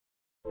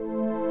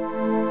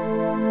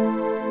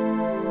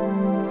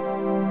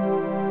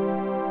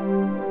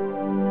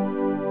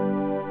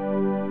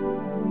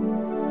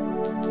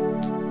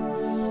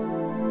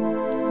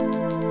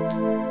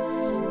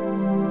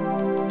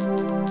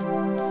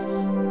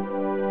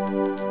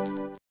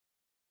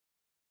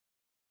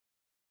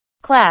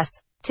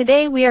Class,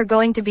 today we are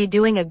going to be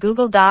doing a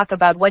Google Doc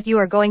about what you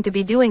are going to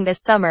be doing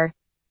this summer.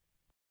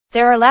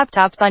 There are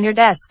laptops on your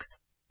desks.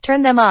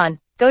 Turn them on,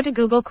 go to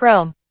Google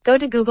Chrome, go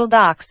to Google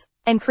Docs,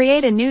 and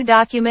create a new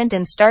document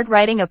and start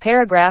writing a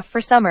paragraph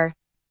for summer.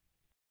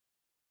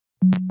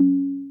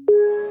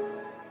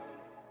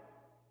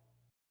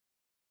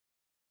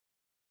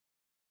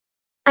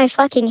 I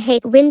fucking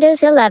hate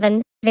Windows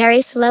 11,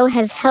 very slow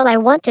as hell. I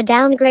want to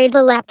downgrade the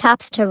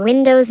laptops to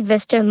Windows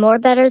Vista, more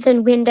better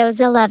than Windows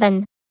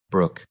 11.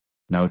 Brooke,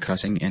 no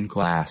cussing in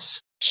class.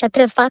 Shut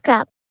the fuck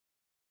up.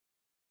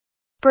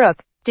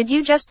 Brooke, did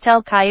you just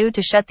tell Caillou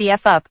to shut the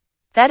F up?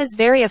 That is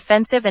very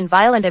offensive and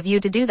violent of you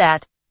to do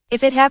that.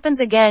 If it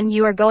happens again,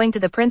 you are going to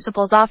the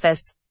principal's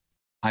office.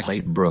 I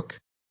hate Brooke.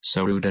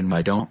 So rude, and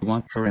I don't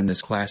want her in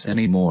this class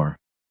anymore.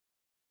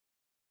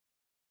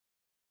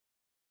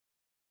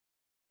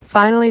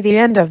 Finally, the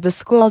end of the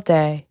school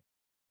day.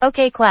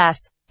 Okay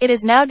class, it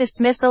is now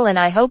dismissal and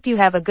I hope you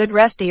have a good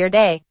rest of your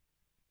day.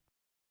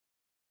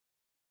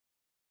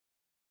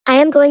 I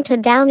am going to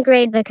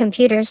downgrade the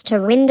computers to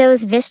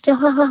Windows Vista.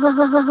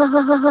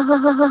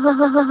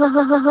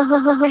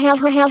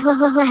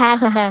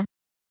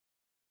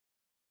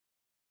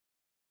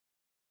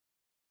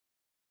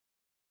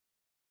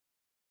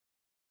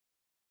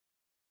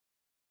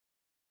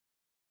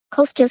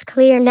 Coast is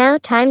clear now.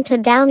 Time to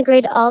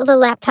downgrade all the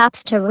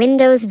laptops to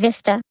Windows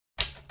Vista.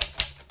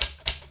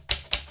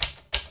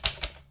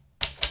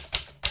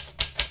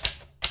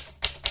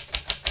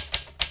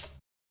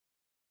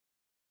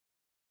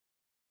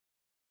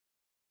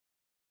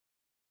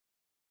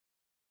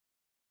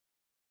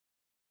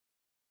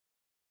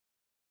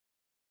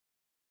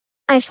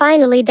 I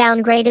finally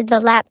downgraded the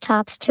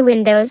laptops to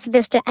Windows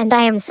Vista and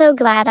I am so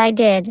glad I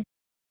did.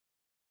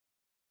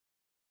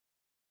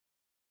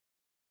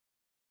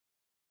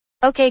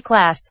 Okay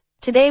class,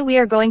 today we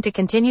are going to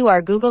continue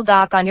our Google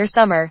Doc on your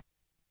summer.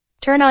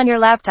 Turn on your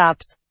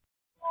laptops.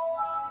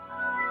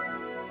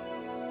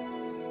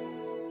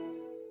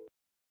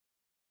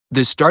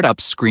 The startup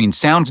screen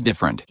sounds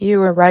different. You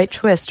were right,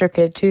 Twister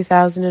Kid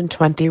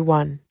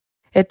 2021.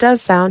 It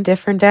does sound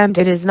different, and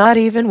it is not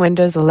even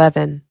Windows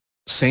 11.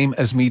 Same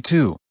as me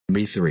too.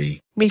 Me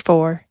 3. Me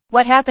 4.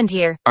 What happened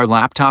here? Our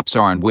laptops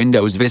are on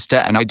Windows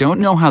Vista and I don't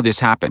know how this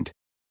happened.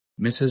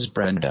 Mrs.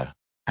 Brenda,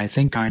 I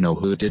think I know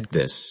who did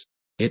this.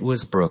 It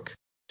was Brooke.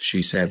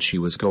 She said she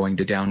was going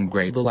to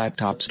downgrade the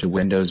laptops to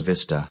Windows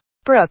Vista.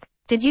 Brooke,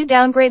 did you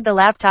downgrade the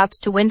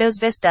laptops to Windows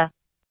Vista?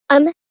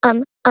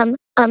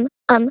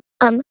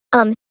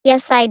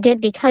 Yes I did,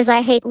 because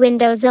I hate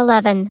Windows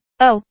 11.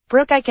 Oh,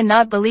 Brooke, I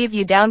cannot believe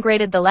you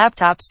downgraded the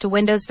laptops to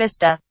Windows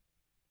Vista.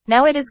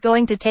 Now it is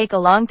going to take a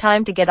long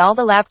time to get all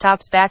the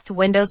laptops back to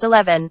Windows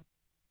 11.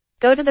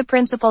 Go to the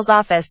principal's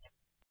office.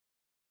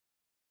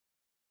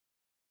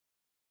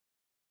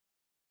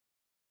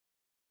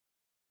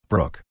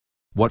 Brooke,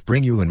 what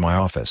bring you in my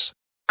office?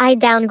 I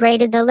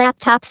downgraded the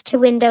laptops to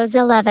Windows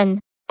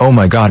 11. Oh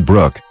my god,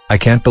 Brooke, I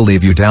can't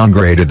believe you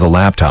downgraded the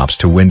laptops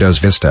to Windows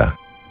Vista.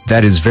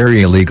 That is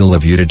very illegal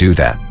of you to do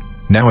that.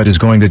 Now it is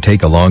going to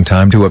take a long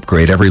time to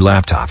upgrade every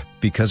laptop,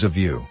 because of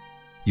you.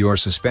 You are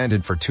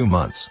suspended for 2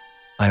 months.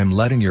 I am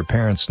letting your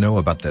parents know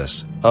about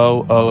this.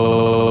 Brooke.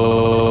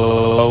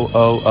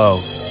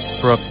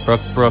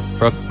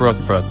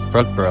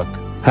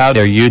 How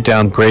dare you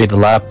downgrade the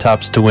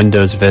laptops to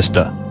Windows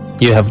Vista?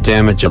 You have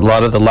damaged a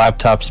lot of the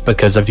laptops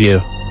because of you.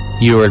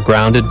 You are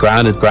grounded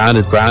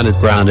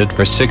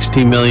for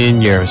 60 million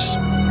years.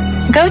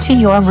 Go to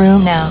your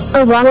room now.